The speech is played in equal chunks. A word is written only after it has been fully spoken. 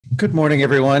Good morning,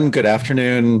 everyone. Good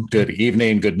afternoon, good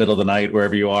evening, good middle of the night,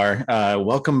 wherever you are.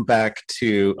 Welcome back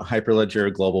to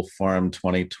Hyperledger Global Forum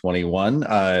 2021.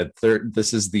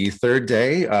 This is the third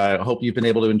day. I hope you've been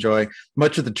able to enjoy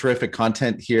much of the terrific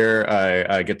content here.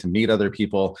 I get to meet other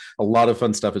people. A lot of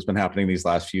fun stuff has been happening these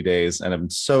last few days, and I'm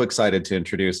so excited to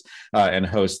introduce and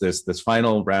host this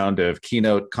final round of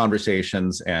keynote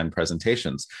conversations and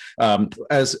presentations.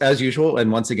 As usual,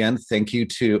 and once again, thank you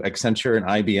to Accenture and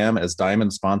IBM as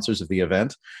diamond sponsors of the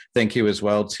event. Thank you as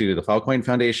well to the Falcoin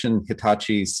Foundation,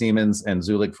 Hitachi, Siemens, and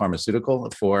Zulich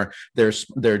Pharmaceutical for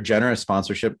their generous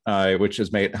sponsorship, which has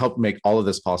helped make all of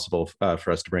this possible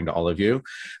for us to bring to all of you.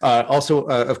 Also,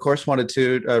 of course, wanted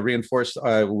to reinforce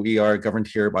we are governed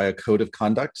here by a code of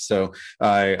conduct. So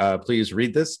please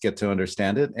read this, get to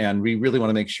understand it. And we really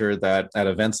want to make sure that at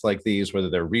events like these, whether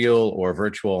they're real or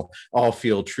virtual, all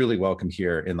feel truly welcome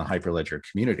here in the Hyperledger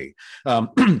community.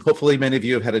 Hopefully, many of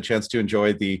you have had a chance to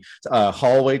enjoy the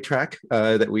hallway track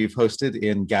that we've hosted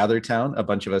in Gathertown. A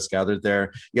bunch of us gathered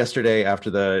there yesterday after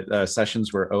the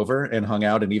sessions were over and hung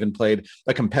out and even played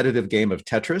a competitive game of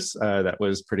Tetris that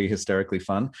was pretty hysterically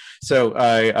fun. So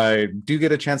I do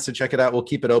get a chance to check it out. We'll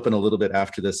keep it open a little bit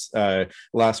after this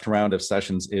last round of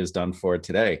sessions is done for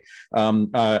today.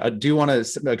 I do want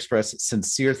to express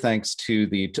sincere thanks to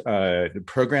the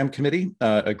program committee,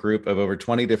 a group of over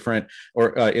 20 different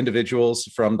individuals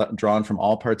drawn from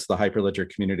all parts of the Hyperledger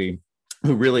community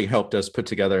who really helped us put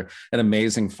together an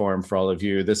amazing forum for all of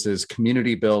you. This is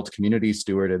community built, community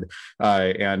stewarded,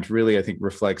 and really, I think,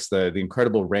 reflects the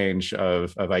incredible range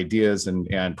of ideas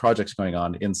and projects going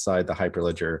on inside the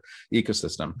Hyperledger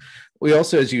ecosystem. We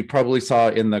also, as you probably saw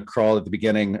in the crawl at the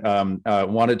beginning,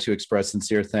 wanted to express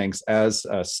sincere thanks as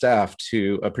staff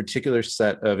to a particular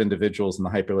set of individuals in the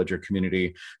Hyperledger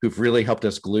community who've really helped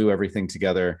us glue everything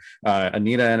together.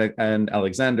 Anita and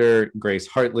Alexander, Grace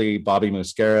Hartley, Bobby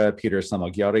Muscara, Peter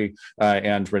Samagiari,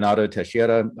 and Renato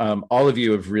Teixeira. All of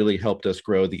you have really helped us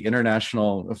grow the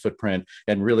international footprint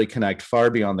and really connect far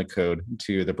beyond the code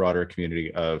to the broader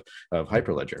community of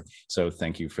Hyperledger. So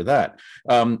thank you for that.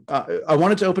 I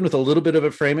wanted to open with a little bit of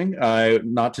a framing,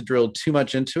 not to drill too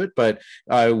much into it, but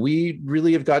we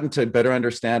really have gotten to better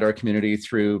understand our community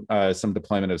through some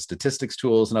deployment of statistics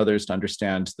tools and others to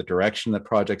understand the direction that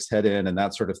projects head in and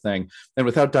that sort of thing. And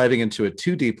without diving into it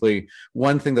too deeply,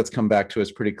 one thing that's come back to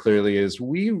us pretty clearly is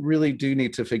we really do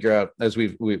need to figure out, as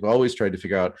we've always tried to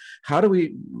figure out, how do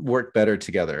we work better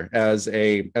together as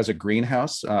a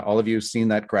greenhouse. All of you have seen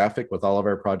that graphic with all of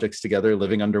our projects together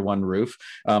living under one roof.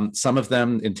 Some of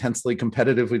them intensely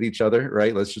competitive with each other,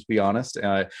 right? Let's just be honest.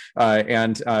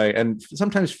 And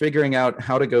sometimes figuring out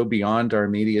how to go beyond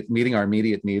meeting our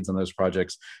immediate needs on those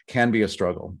projects can be a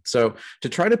struggle. So to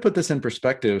try to put this in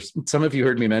perspective, some of you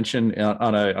heard me mention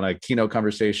on a keynote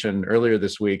conversation earlier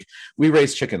this week, we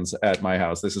raise chickens at my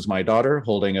house. This is my daughter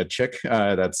holding a chick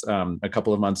that's a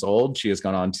couple of months old. She has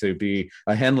gone on to be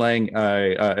a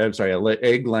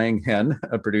egg-laying hen,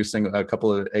 producing a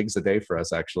couple of eggs a day for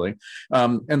us, actually.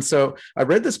 And so I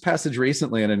read this passage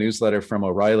recently in a newsletter from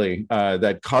O'Reilly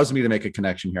that caused me to make a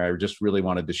connection here. I just really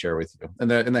wanted to share with you.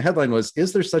 And the headline was,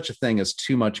 is there such a thing as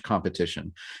too much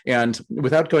competition? And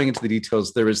without going into the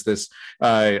details, there was this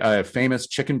famous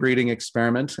chicken breeding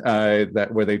experiment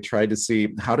where they tried to see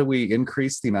how do we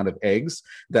increase the amount of eggs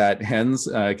that hens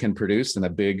can produce in a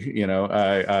big,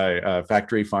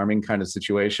 factory farming kind of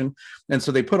situation. And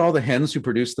so they put all the hens who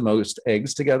produce the most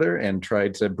eggs together and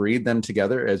tried to breed them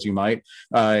together, as you might,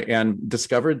 and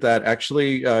discovered that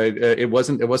actually it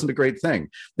wasn't a great thing.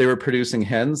 They were producing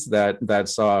hens that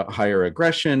saw higher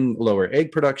aggression, lower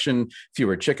egg production,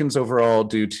 fewer chickens overall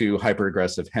due to hyper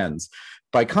aggressive hens.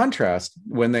 By contrast,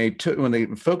 when they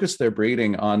focused their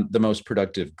breeding on the most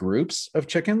productive groups of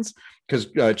chickens, because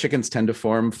chickens tend to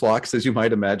form flocks, as you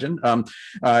might imagine,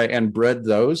 and bred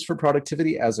those for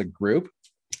productivity as a group,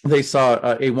 they saw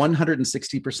a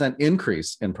 160%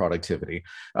 increase in productivity.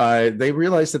 They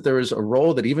realized that there was a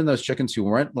role that even those chickens who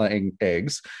weren't laying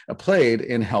eggs played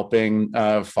in helping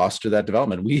foster that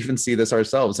development. We even see this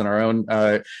ourselves in our own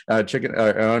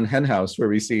our own hen house, where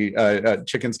we see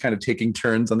chickens kind of taking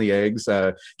turns on the eggs,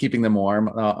 keeping them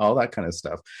warm, all that kind of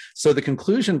stuff. So the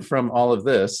conclusion from all of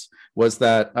this was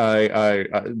that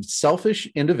selfish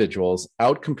individuals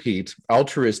outcompete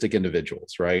altruistic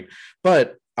individuals, right?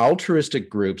 But altruistic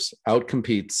groups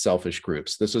outcompete selfish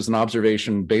groups. This was an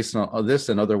observation based on this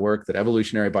and other work that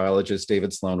evolutionary biologist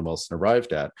David Sloan and Wilson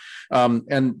arrived at.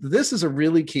 And this is a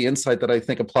really key insight that I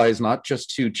think applies not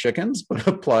just to chickens, but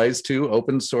applies to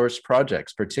open source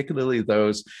projects, particularly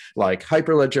those like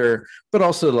Hyperledger, but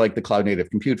also like the Cloud Native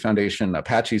Compute Foundation,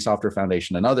 Apache Software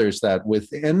Foundation, and others, that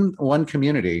within one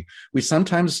community, we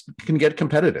sometimes can get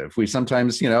competitive. We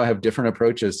sometimes, have different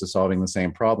approaches to solving the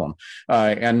same problem.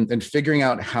 And figuring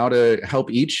out how to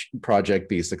help each project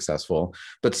be successful,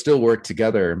 but still work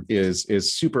together is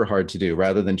super hard to do,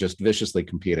 rather than just viciously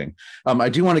competing. I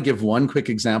do want to give one quick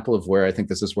example of where I think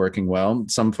this is working well.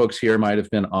 Some folks here might have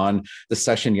been on the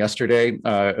session yesterday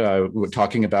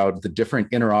talking about the different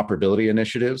interoperability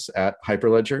initiatives at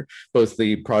Hyperledger, both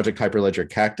the project Hyperledger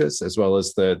Cactus, as well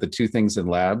as the two things in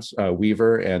labs,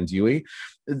 Weaver and Yui.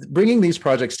 Bringing these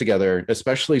projects together,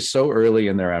 especially so early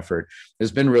in their effort,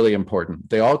 has been really important.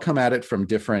 They all come at it from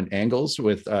different angles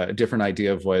with a different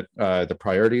idea of what the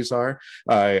priorities are.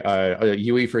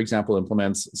 Yui, for example,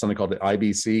 implements something called the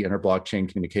IBC, Inter-Blockchain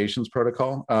Communications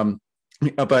Protocol.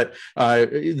 But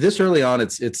this early on,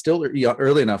 it's still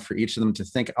early enough for each of them to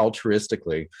think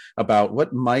altruistically about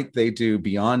what might they do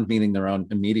beyond meeting their own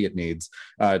immediate needs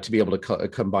to be able to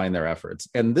combine their efforts.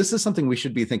 And this is something we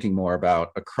should be thinking more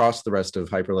about across the rest of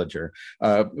Hyperledger.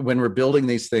 When we're building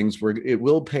these things, it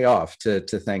will pay off to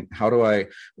think, how do I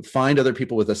find other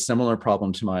people with a similar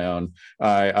problem to my own,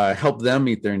 help them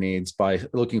meet their needs by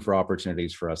looking for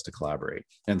opportunities for us to collaborate.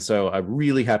 And so I'm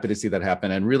really happy to see that happen,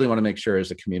 and really want to make sure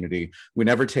as a community, we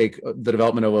never take the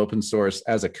development of open source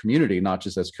as a community, not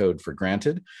just as code, for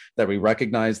granted, that we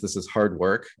recognize this is hard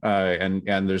work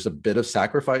and there's a bit of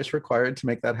sacrifice required to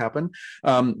make that happen.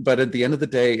 But at the end of the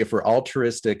day, if we're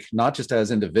altruistic, not just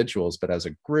as individuals, but as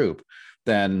a group,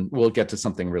 then we'll get to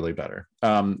something really better.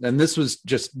 And this was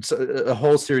just a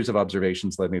whole series of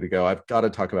observations led me to go, I've got to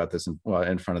talk about this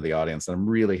in front of the audience. And I'm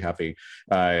really happy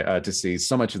to see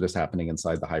so much of this happening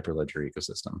inside the Hyperledger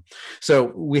ecosystem.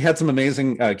 So we had some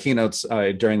amazing keynotes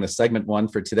during the segment one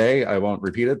for today. I won't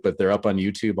repeat it, but they're up on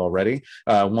YouTube already.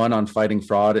 One on fighting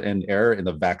fraud and error in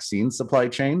the vaccine supply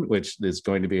chain, which is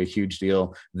going to be a huge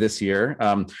deal this year.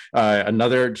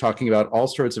 Another talking about all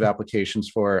sorts of applications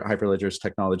for Hyperledger's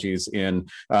technologies in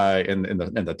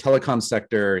the telecom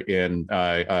sector, in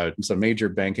some major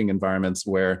banking environments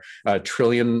where $1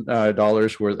 trillion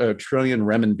trillion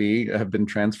renminbi have been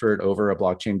transferred over a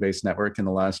blockchain-based network in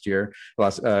the last year. In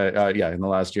the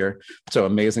last year. So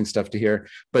amazing stuff to hear.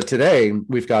 But today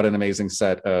we've got an amazing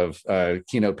set of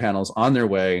keynote panels on their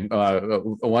way.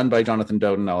 One by Jonathan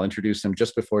Doughton. I'll introduce him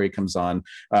just before he comes on,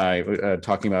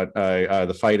 talking about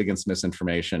the fight against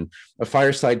misinformation. A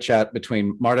fireside chat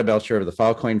between Marta Belcher of the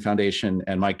Filecoin Foundation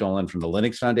and Mike Dolan from the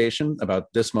Linux Foundation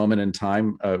about this moment in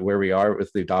time, where we are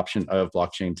with the adoption of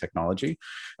blockchain technology.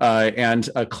 And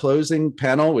a closing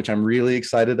panel, which I'm really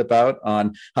excited about,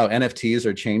 on how NFTs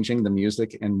are changing the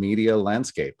music and media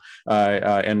landscape.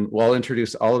 And we'll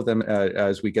introduce all of them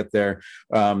as we get there.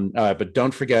 But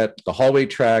don't forget the hallway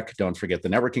track. Don't forget the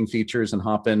networking features and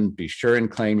hop in. Be sure and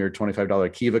claim your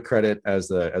 $25 Kiva credit as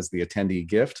the attendee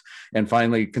gift. And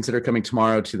finally, consider coming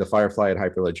tomorrow to the Firefly at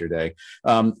Hyperledger Day.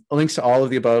 Links to all of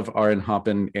the above are in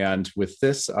Hopin. And with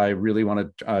this, I really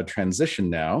want to transition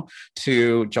now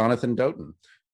to Jonathan Doughton.